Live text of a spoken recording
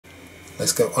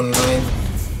Let's go online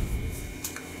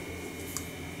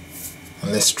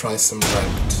and let's try some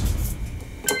ranked.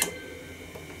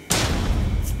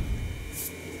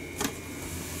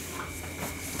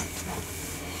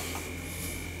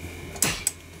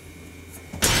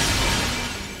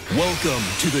 Welcome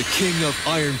to the King of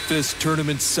Iron Fist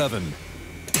Tournament 7.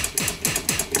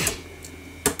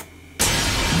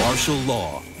 Martial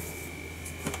Law.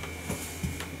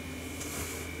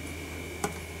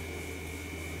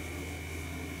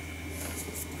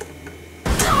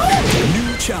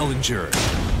 New challenger.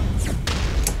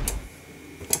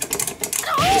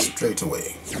 Straight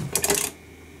away.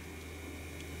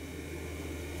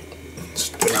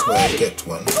 Straight away I get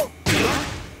one.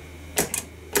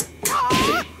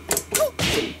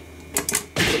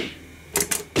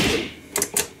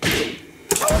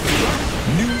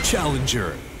 New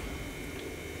challenger.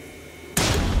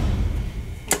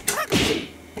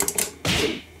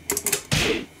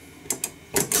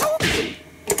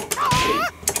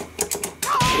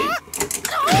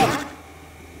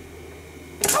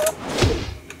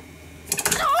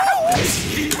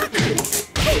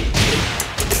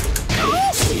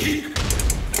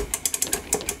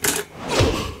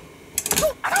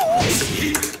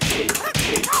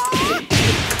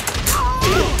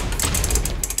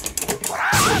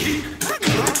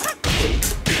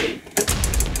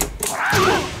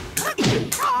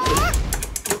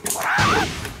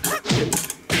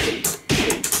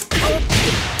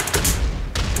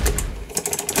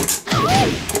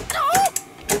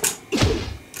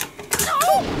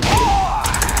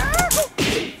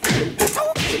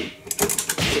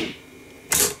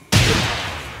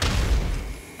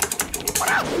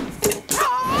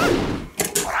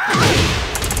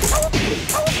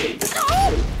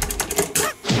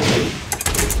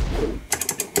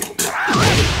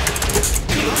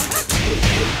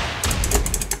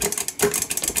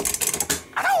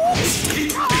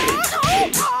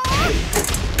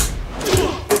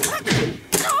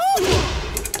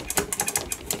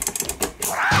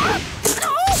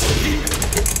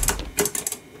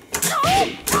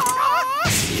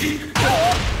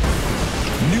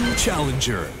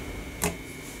 Challenger.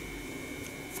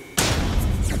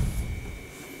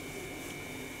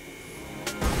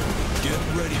 Get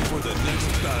ready for the next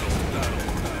battle.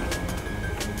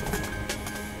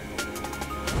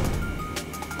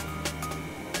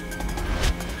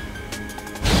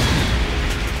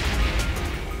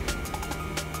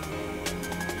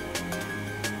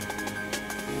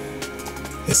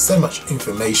 There's so much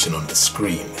information on the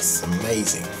screen, it's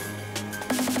amazing.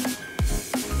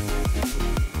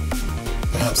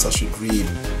 Perhaps I should read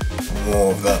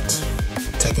more of that.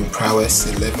 Tekken prowess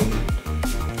 11,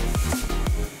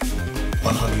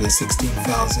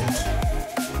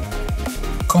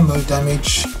 116,000. Combo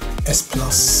damage S+,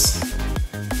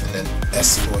 and then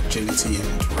S for agility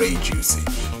and rage usage.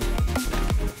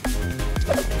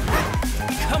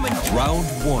 Round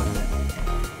 1.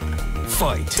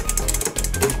 Fight.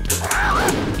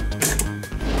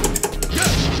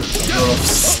 Oh,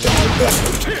 stepping back.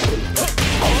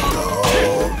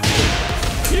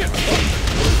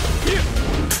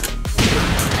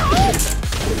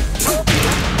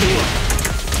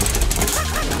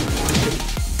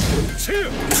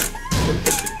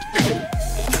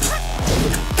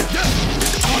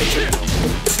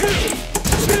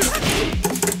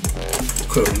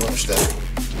 Could have launched that.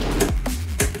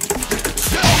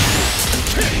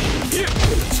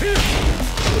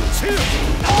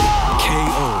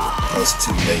 KO. That was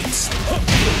too late.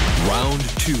 Round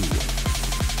 2.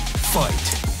 Fight.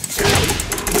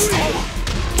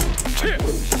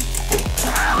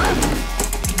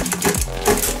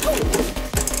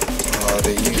 Oh,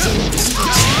 they're using this.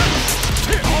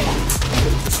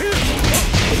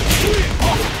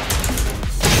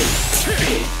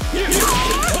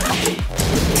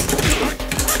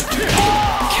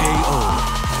 KO.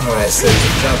 Alright, so the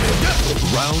jabbing.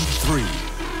 Round 3.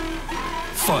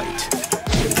 Fight.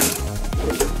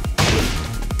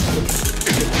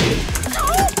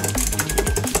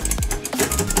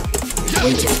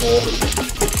 Waiting for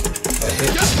a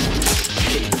hit.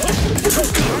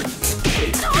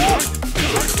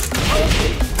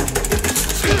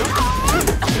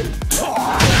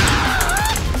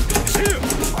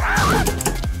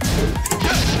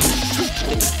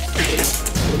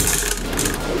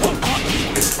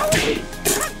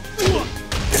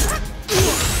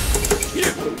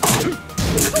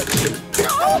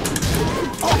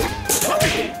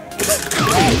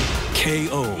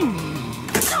 KO.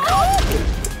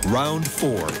 Round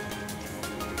 4.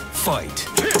 Fight.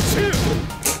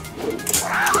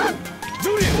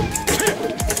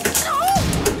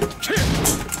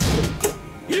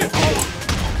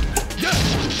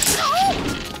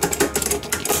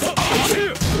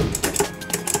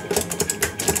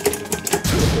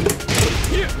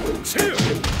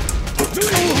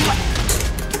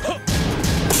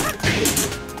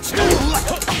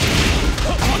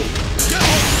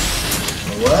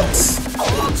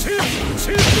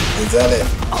 Is that it?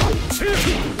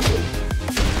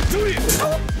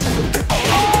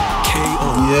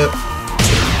 KO. Yep.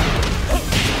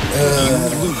 You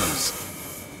lose.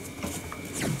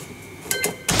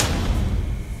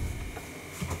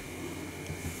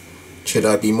 Should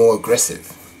I be more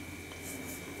aggressive?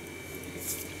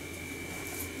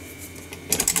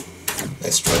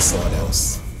 Let's try someone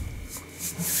else.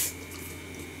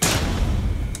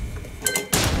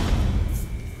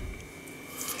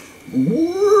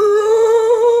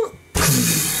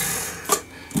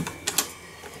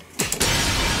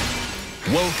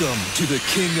 Welcome to the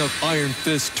King of Iron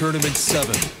Fist Tournament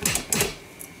 7.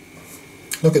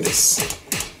 Look at this.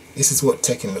 This is what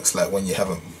Tekken looks like when you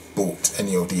haven't bought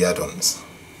any of the add-ons.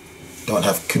 Don't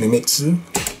have Kunimitsu,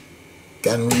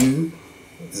 Ganryu,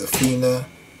 Zafina,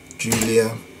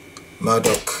 Julia,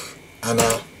 Murdoch,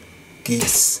 Anna,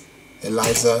 Geese,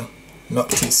 Eliza,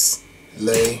 Noctis,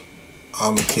 Lei,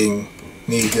 Armor King,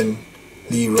 Negan,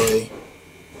 Leroy,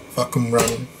 Fucking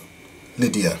Run,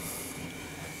 Lydia.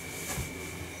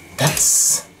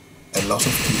 That's a lot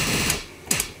of people.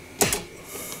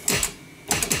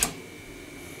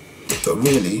 But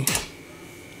really,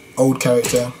 old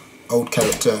character, old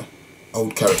character,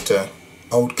 old character,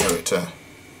 old character,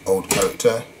 old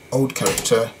character, old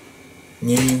character,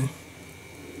 new,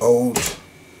 old,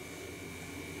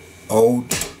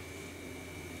 old,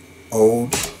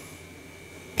 old,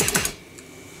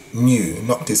 new.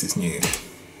 Noctis is new.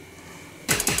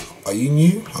 Are you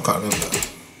new? I can't remember.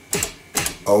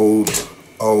 Old,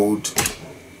 old,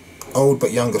 old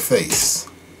but younger face.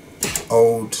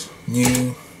 Old,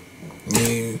 new,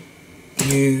 new,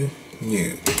 new,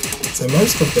 new. So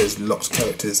most of those locked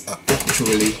characters are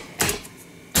actually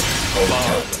old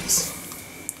characters.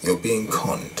 You're being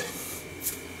conned.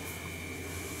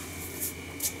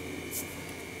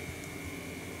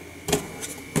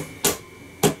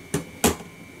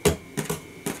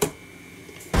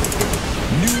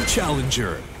 New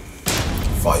challenger.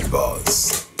 5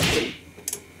 bars.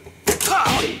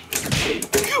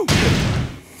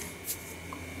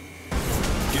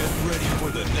 Get ready for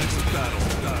the next battle.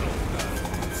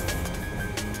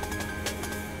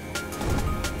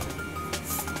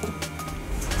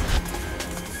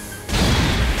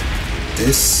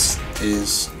 This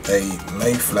is a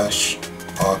Mayflash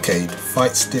arcade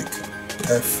fight stick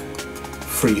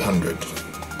F300.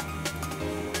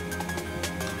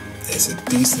 It's a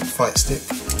decent fight stick,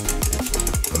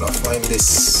 but I find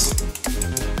this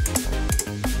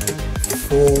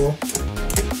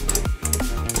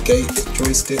 4-gate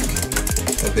joystick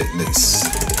a bit loose.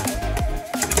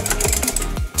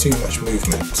 Too much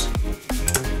movement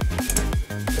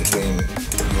between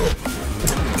your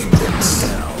inputs.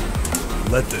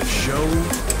 Let the show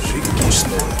begin. Too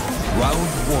slow. Round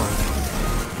 1.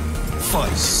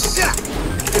 Fight.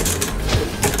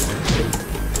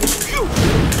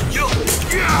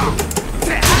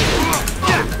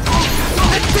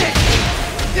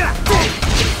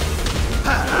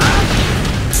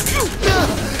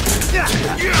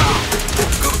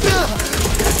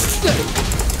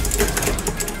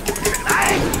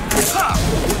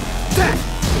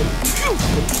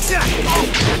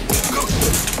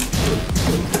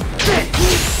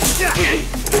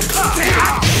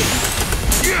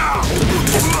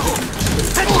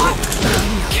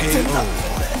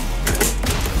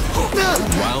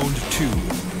 Round 2.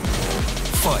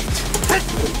 Fight.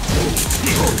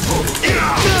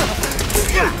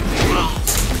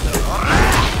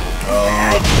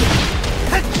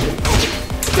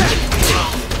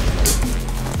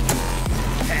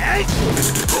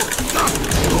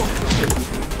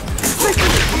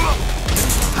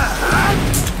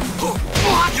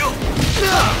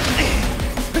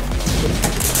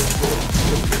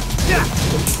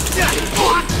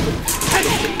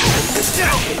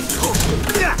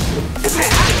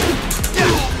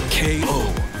 KO.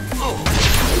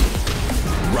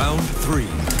 Round 3.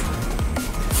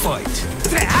 Fight.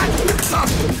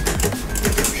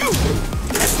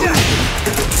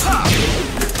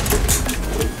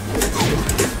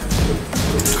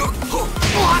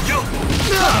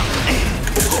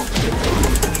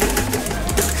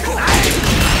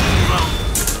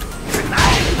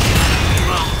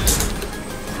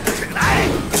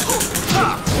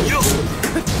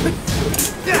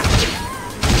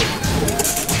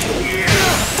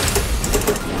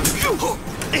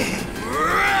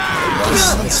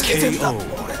 KO.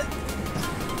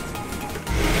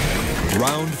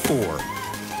 Round 4.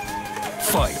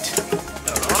 Fight.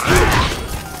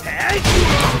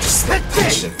 Just like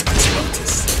patient with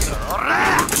this Noctis.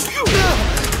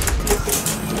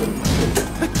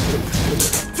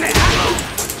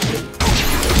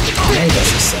 Maybe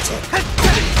that's a setup.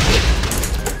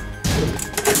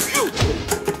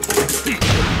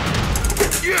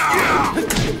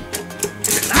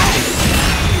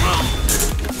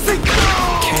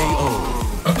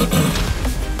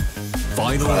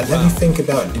 Final Alright, let me round. think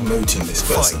about demoting this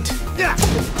person.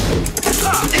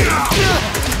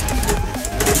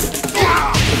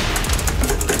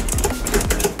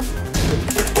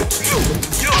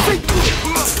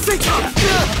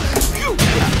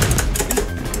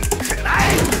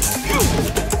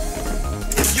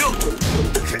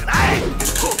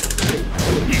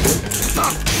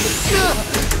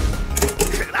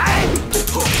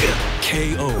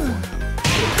 KO.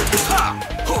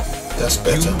 That's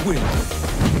better. You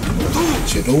win.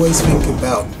 Should always think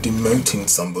about demoting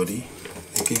somebody.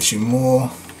 It gives you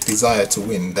more desire to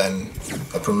win than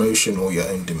a promotion or your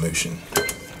own demotion.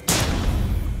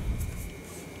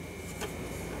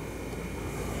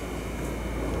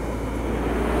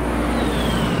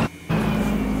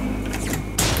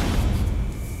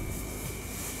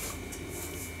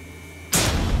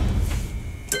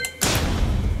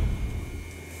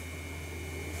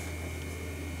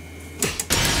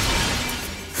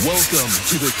 Welcome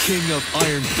to the King of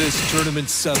Iron Fist Tournament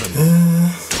 7.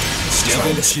 Let's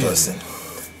try this Jin. person.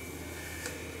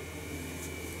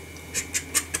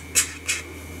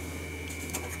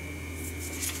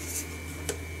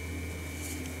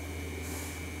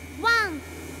 One,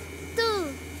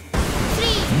 two,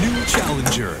 three, New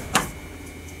challenger.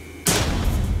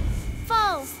 4.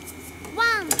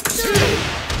 1,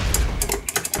 2.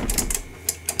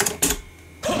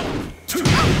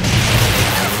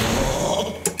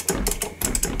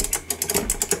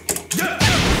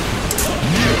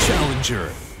 New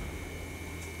challenger.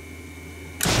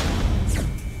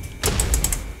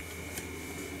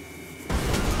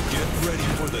 Get ready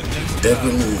for the next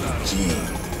Devil battle. G.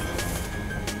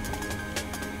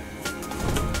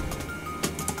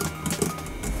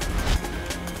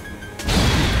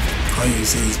 I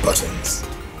use these buttons.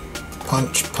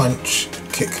 Punch, punch,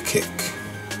 kick, kick.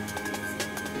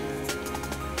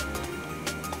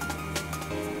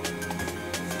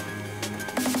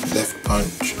 Left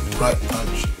punch, right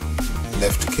punch,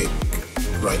 left kick,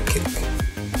 right kick.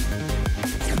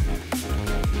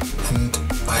 And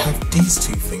I have these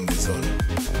two fingers on.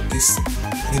 This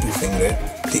middle finger,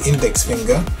 the index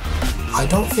finger, I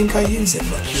don't think I use it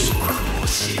much.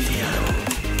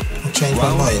 I changed my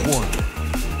Round mind. 1.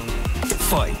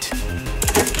 Fight.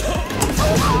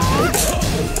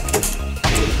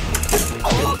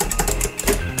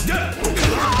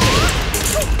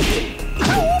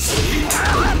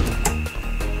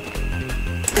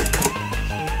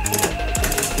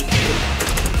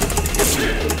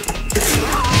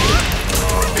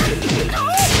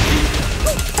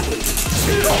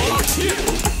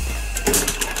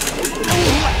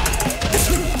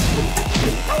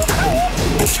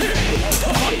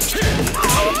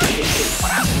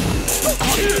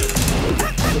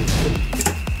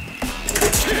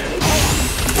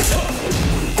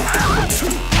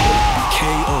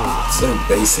 KO. So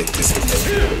basic this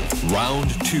game. Round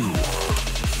 2.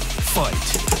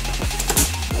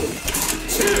 Fight.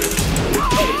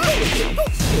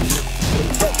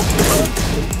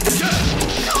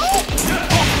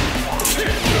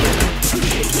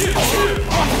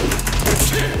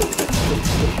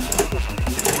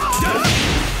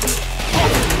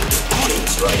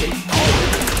 That's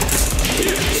right.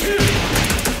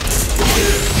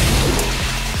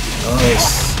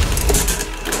 Nice.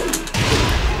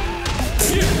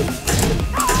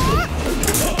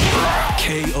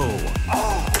 KO.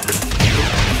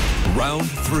 Round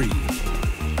 3.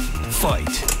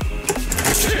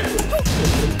 Fight.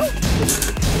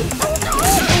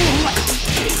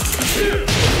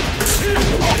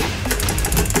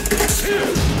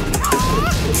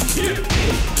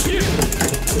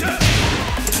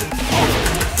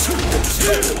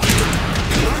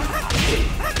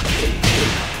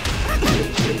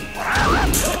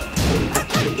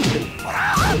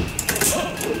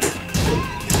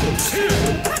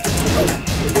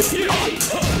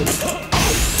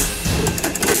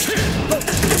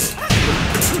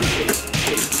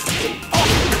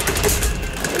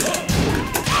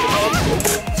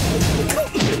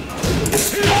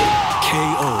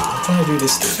 Trying to do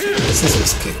this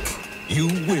scissors kick, You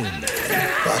win.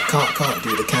 but I can't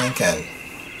do the can.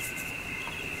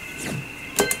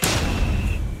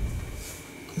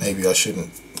 Maybe I shouldn't.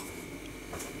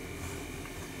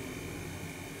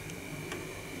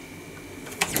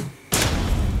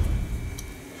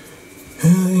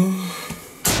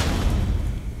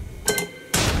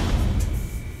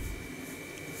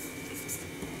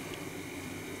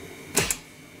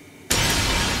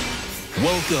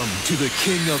 Welcome to the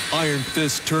King of Iron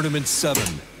Fist Tournament 7.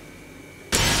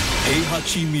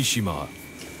 Heihachi Mishima.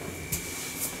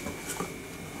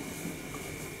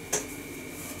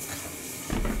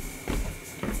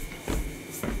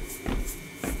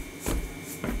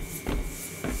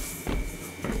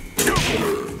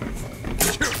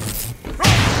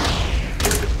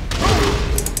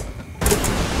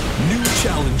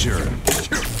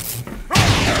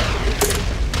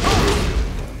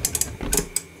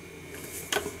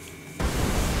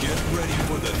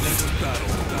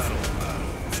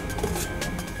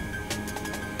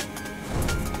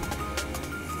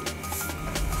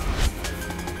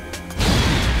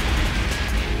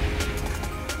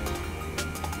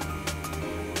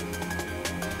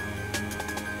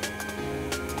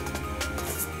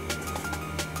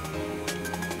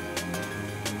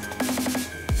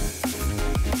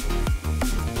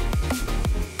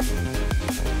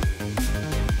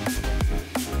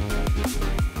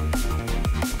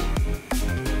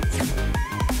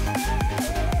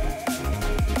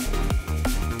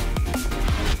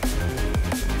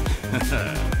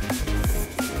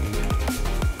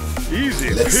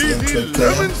 Easy Let's see peasy intro player.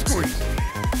 lemon squeeze.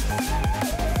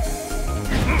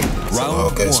 So I'll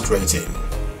Round go one. straight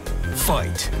in.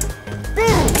 Fight.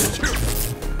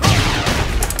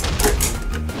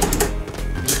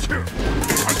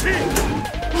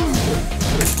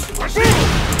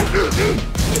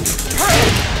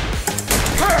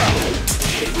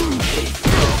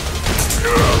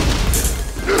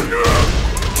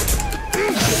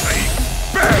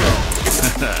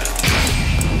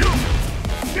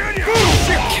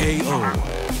 KO.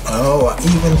 Oh, I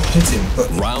even hit him, but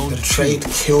Round the trade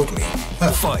killed me.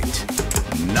 Huh. Fight.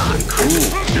 Not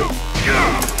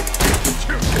cool.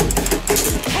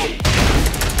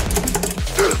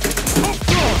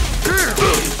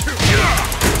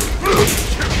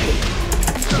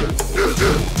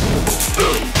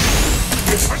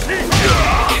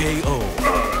 KO.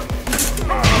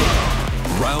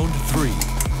 Round 3.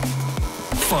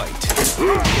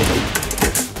 Fight.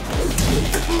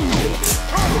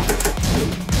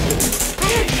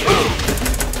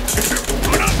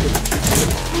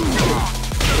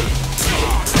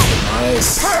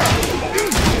 Nice.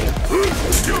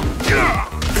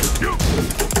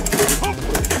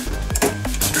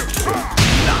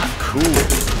 Not cool.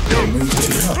 They moved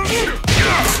too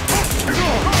much.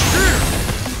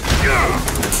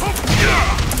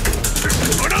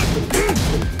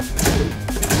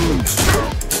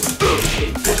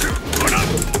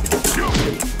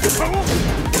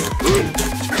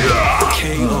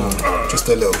 KO. Just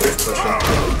a little bit of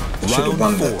pressure. Should have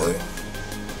won that 4. though.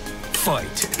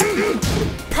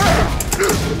 Fight.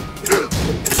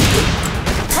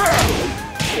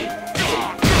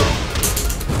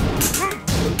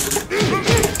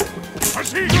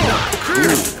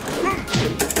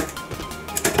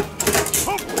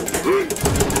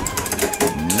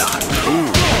 Not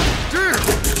cool.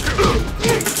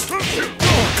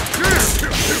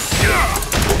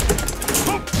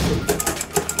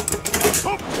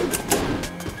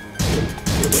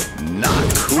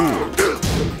 Not cool.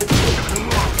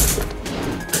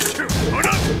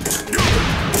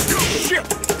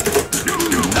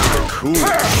 Not cool.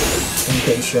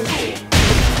 Impatient.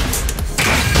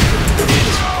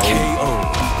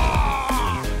 KO.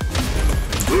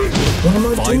 What am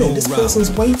I Final doing? This round.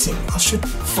 person's waiting. I should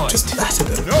Fight. just batter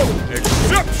them. No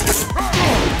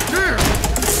exception.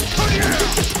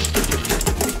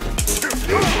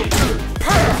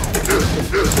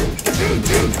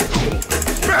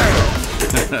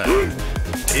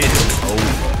 It's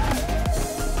over.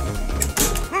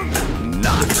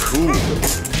 Not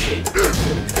cool.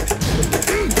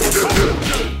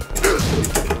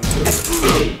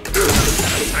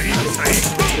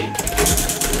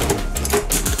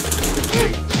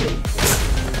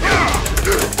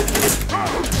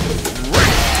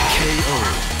 KO.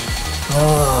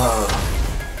 Ah,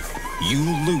 You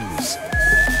lose.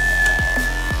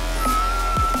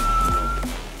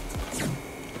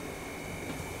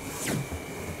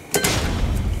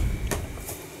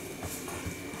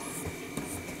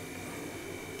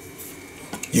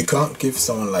 you can't give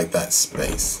someone like that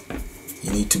space.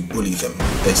 You need to bully them.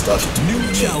 They started to bully New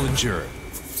me. challenger.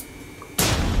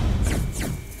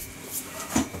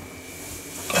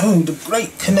 Oh, the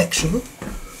great connection.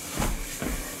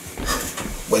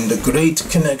 When the great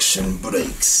connection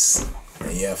breaks,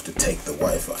 then you have to take the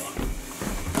Wi-Fi.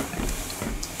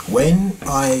 When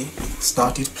I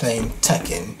started playing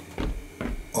Tekken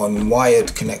on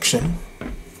wired connection,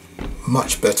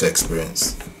 much better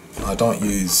experience. I don't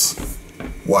use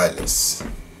wireless.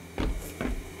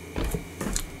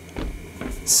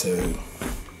 So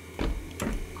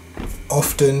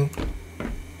often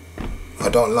I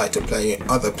don't like to play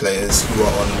other players who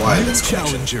are on wireless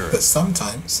connection, challenger. but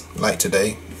sometimes, like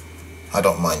today, I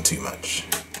don't mind too much.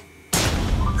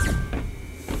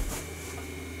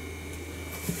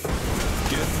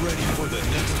 Get ready for the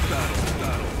next battle.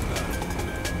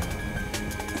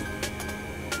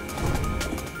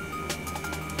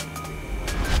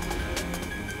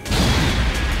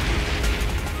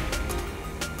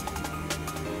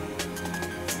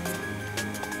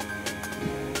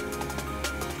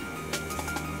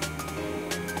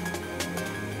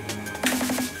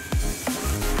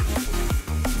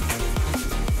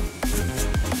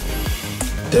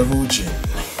 Devil Jin.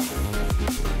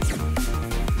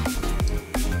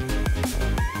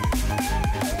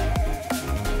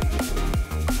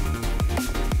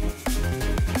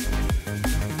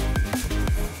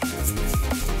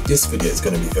 This video is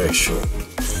going to be very short.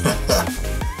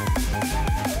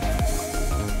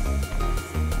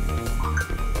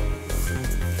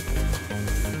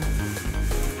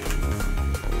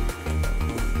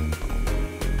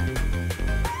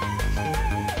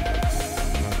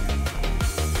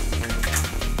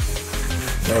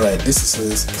 Alright, this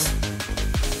is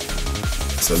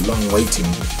it's a long waiting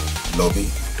lobby.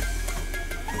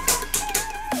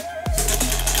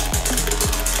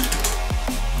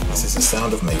 This is the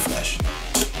sound of Mayflash.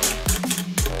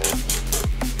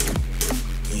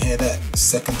 You hear that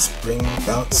second spring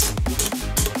bounce?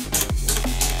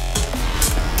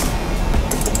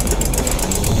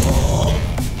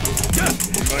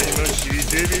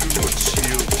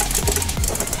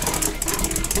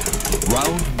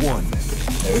 Round 1.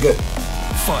 There we go.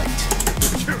 Fight.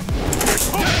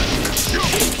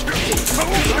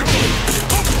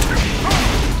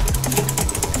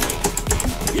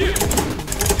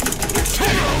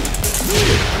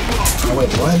 Oh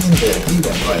wait, why in there? He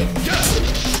went right in.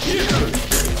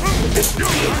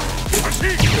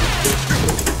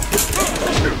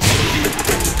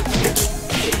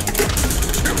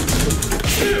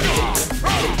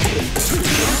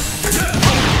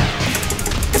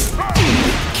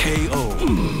 KO.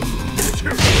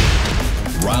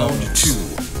 Round 2.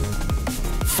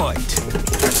 Fight.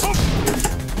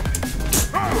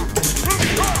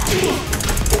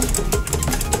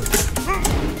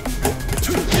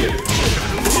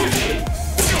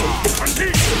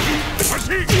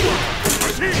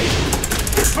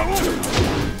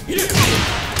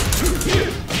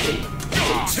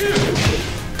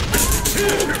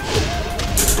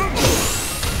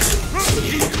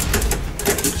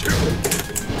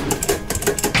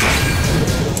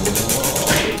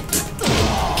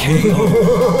 KO.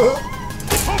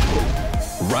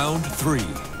 Round 3.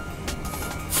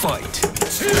 Fight.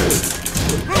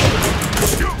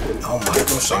 Oh my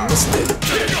gosh, I missed it.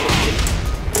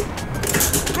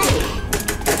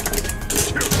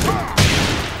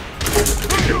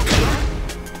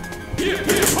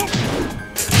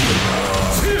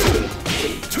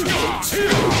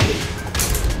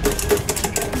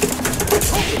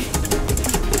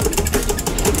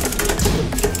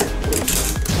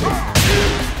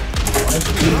 Why'd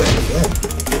you do that again?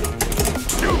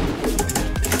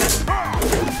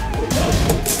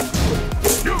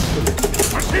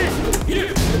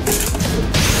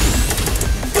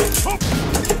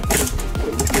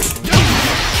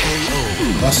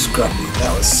 That's scrappy.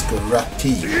 That was scrappy.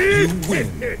 You win.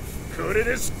 これ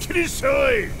ですっきりしょ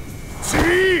い。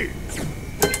次。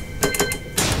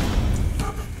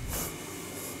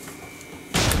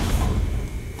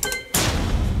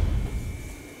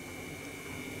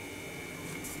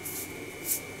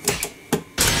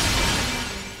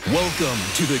Welcome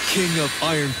to the King of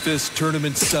Iron Fist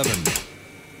Tournament 7.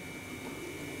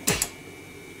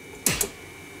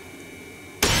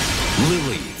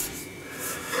 Lily.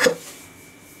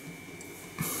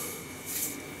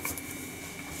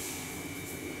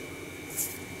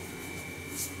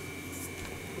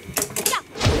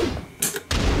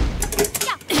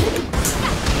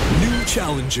 New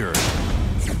challenger.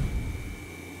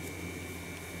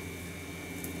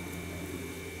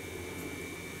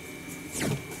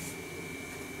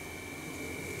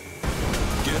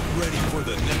 Get ready for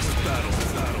the next battle.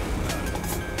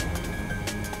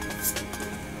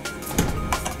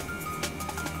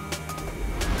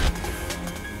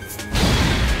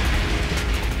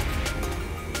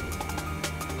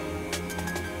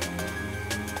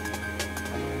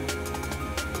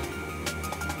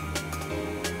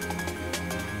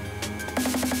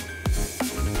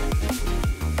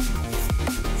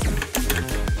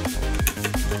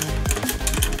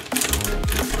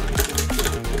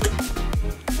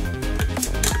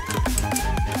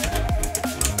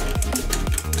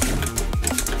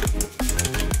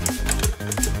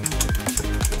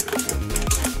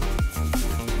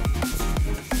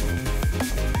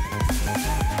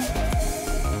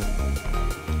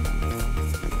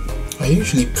 I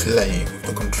usually play with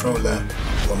the controller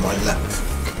on my lap,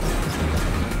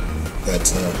 but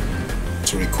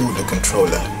to record the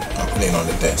controller, I'm putting it on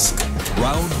the desk.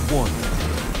 Round 1.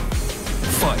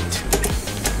 Fight.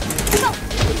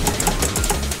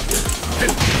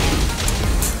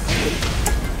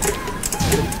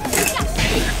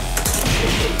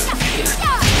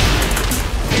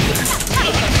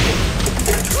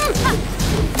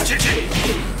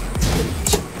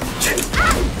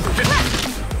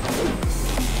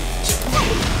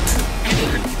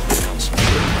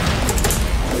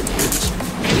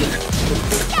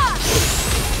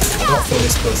 I don't feel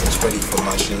this person's ready for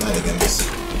my shenanigans.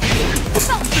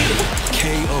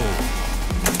 KO.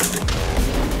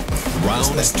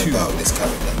 Round Let's 2. about this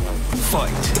character.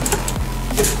 Fight.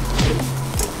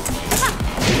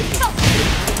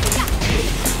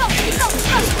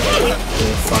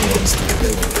 All fun ones to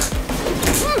play with.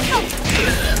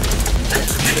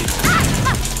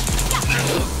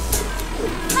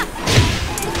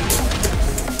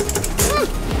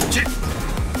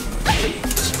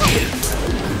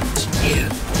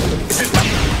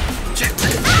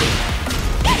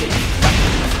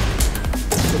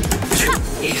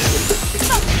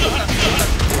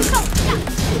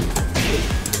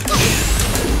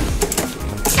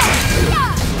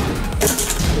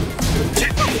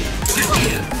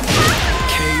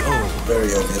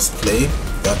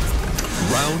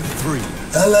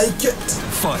 like it.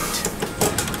 Fight.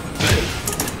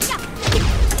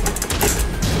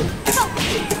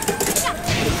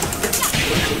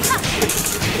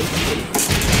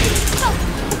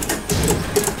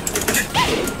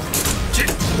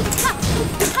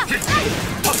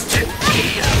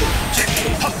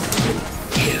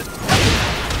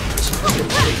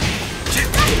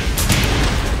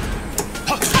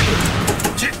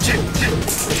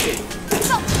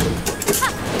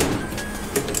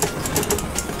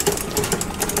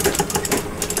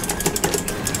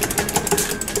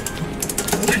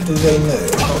 What do they know?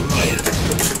 Oh my.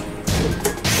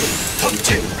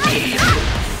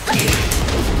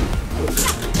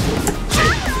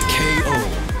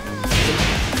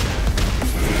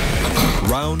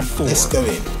 KO. Round 4. Let's go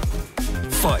in.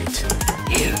 Fight.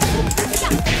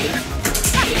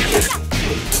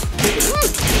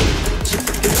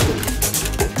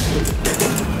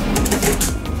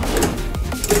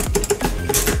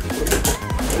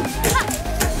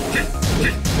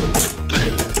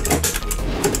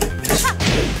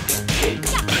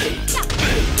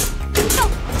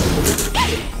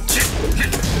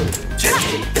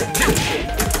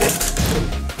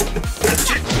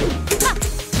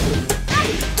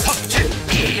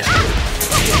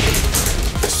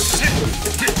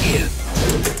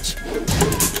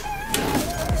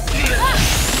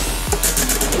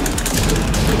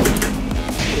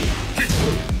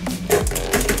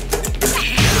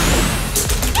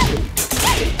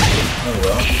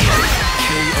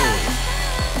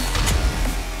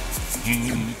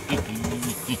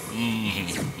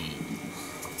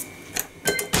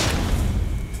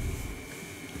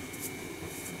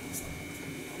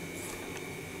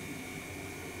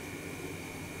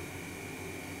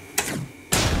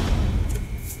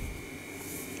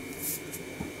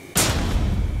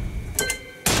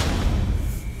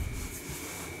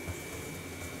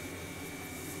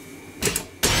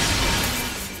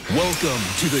 Welcome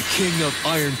to the King of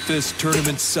Iron Fist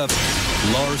Tournament 7,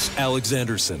 Lars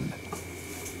Alexanderson.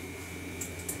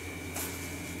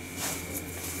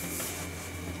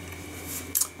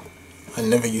 I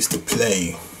never used to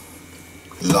play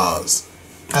Lars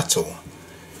at all.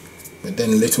 But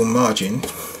then Little Margin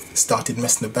started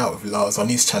messing about with Lars on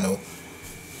his channel.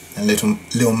 And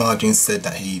Little Margin said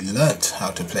that he learnt how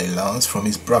to play Lars from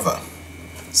his brother.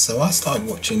 So I started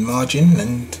watching Margin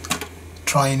and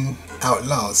trying out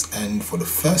Lars, and for the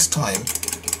first time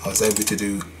I was able to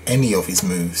do any of his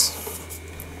moves.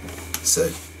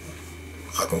 So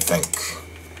I can thank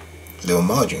Little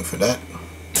Margin for that.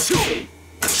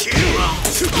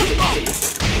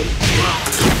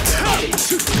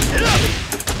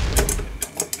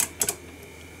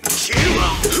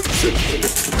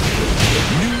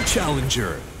 New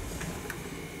challenger.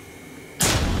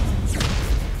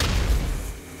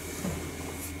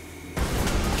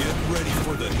 Get ready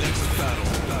for the next battle.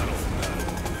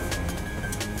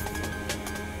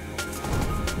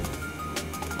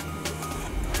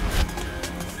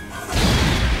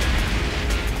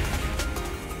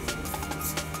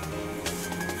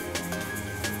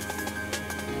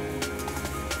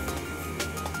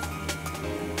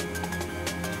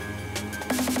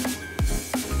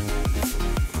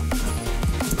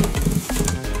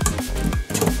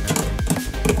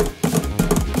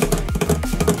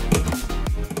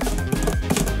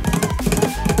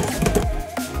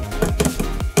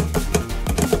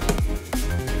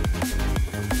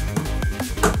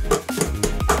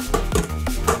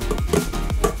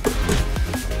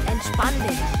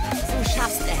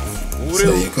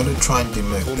 So you're gonna try and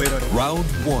demote. Round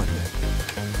 1.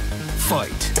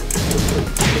 Fight.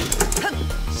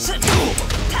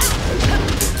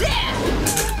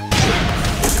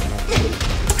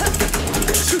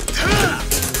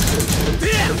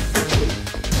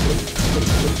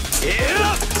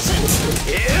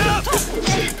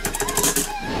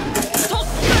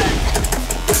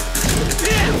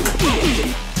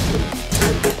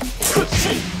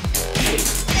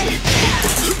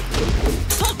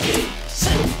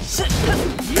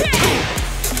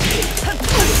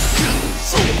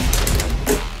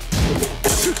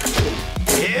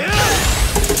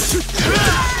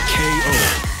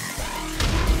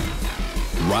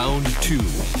 Round 2.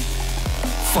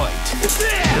 Fight.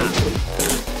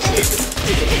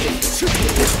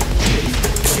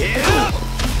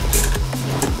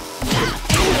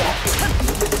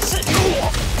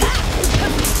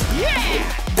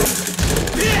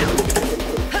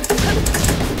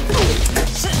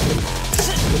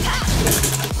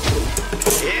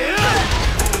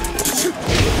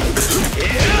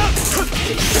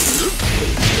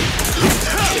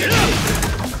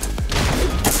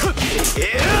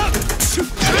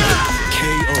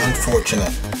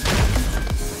 Unfortunate.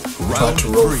 Try Round to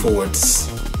roll 3. forwards.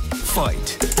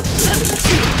 Fight. I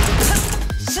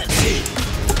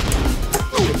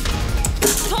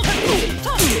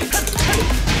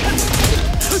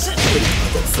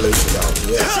got floated out,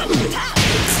 yes.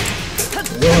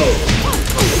 Whoa!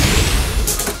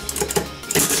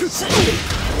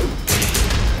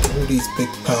 All these big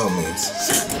power moves.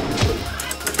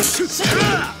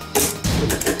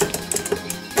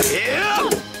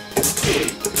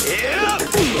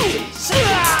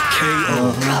 KO.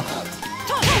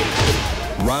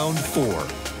 Round 4.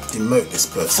 Demote this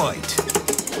person. Fight.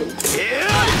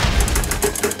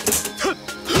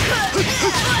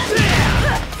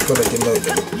 Gotta demote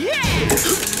them. Yes!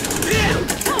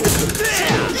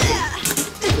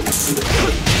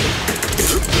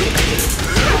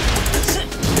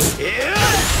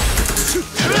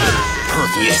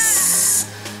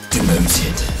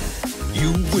 Demoted.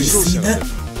 You win. You see that?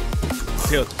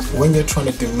 When you're trying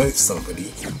to demote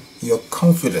somebody, you're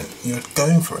confident, you're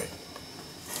going for it.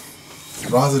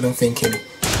 Rather than thinking you're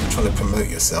trying to promote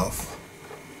yourself,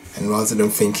 and rather than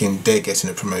thinking they're getting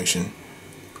a promotion,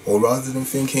 or rather than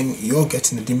thinking you're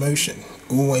getting a demotion,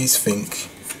 always think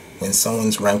when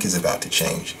someone's rank is about to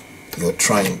change, you're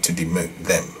trying to demote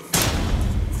them.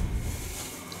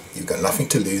 You've got nothing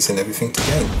to lose and everything to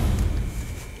gain.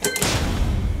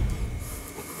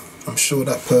 I'm sure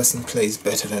that person plays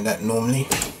better than that normally.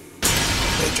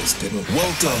 They just didn't.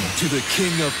 Welcome to the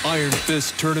King of Iron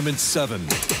Fist Tournament 7.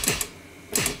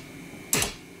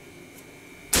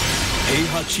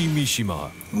 Heihachi Mishima.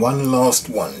 One last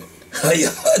one.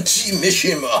 Heihachi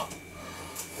Mishima.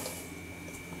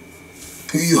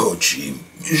 Heihachi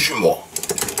Mishima.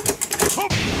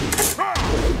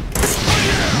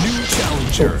 New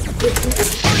challenger.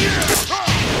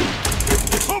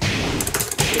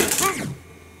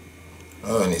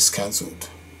 Oh, and it's cancelled.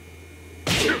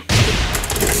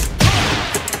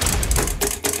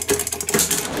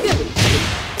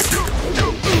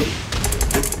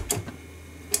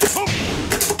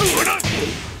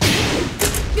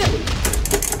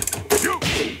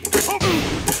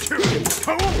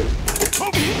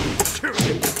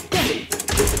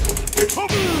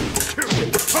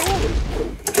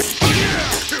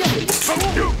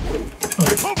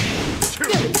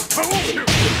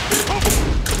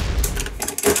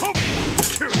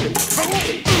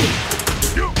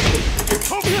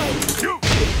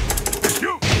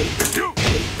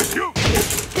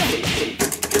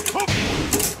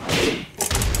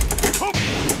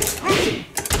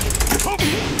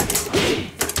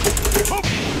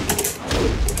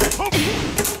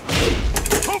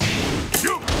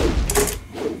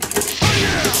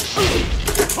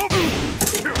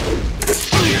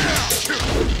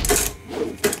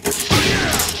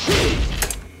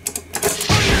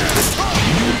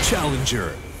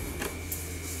 Challenger.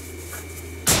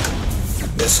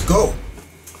 Let's go.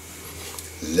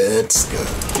 Let's go.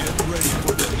 Get ready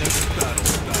for the next battle.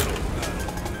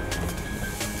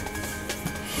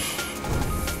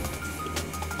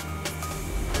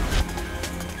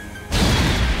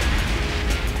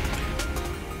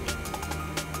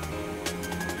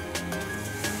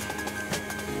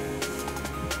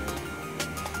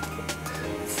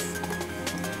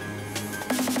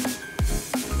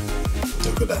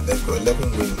 Look at that, they've got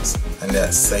 11 wins and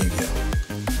they're Saviour.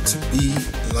 To be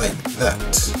like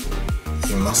that,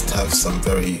 you must have some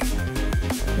very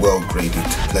well-graded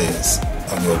players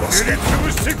on your roster.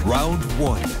 Round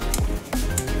 1.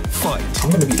 Fight. I'm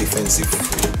going to be defensive.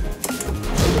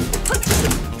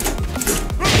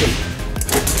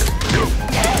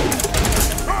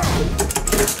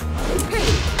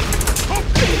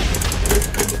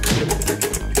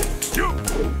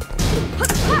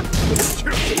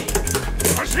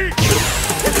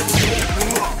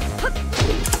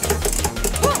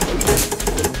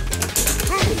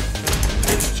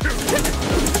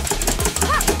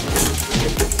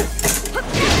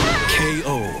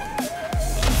 KO.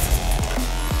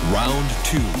 Round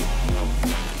 2.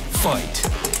 Fight.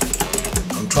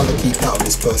 I'm trying to keep out of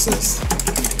this person's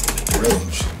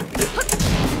range.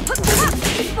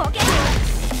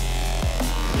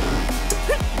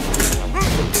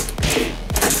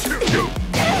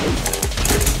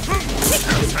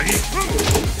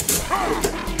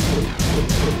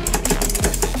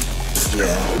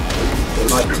 Yeah, they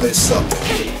might close up.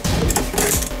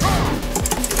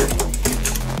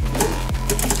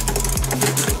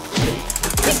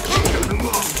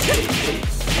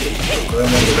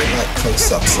 Remember, they might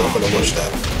close up, so I'm gonna watch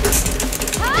that.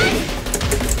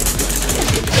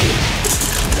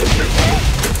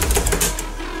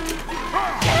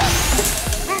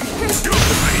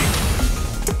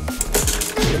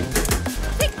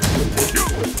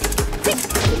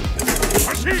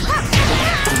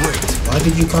 Why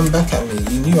did you come back at me?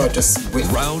 You knew I just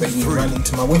whiffed, Round but you 3. ran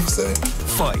into my whiff zone.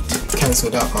 Fight.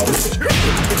 Cancelled out my whiffing.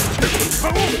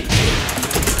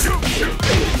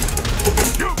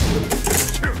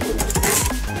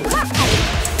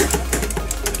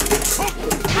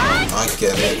 I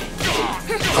get it.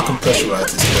 I can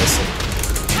pressurize this person.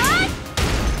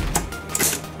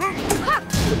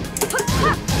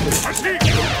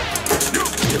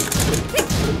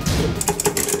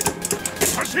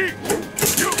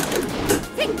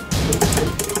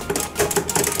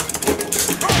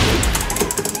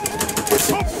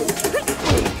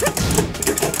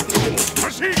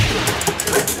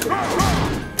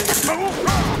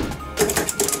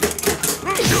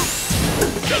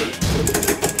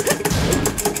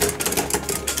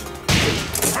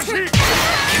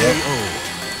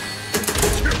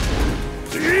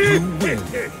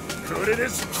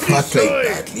 I played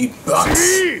badly,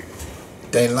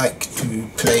 but they like to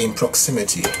play in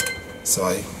proximity, so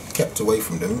I kept away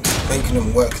from them, making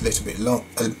them work a little bit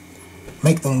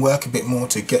make them work a bit more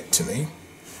to get to me,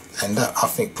 and that I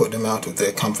think put them out of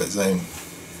their comfort zone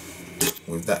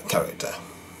with that character.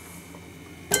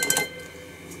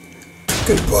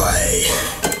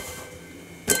 Goodbye.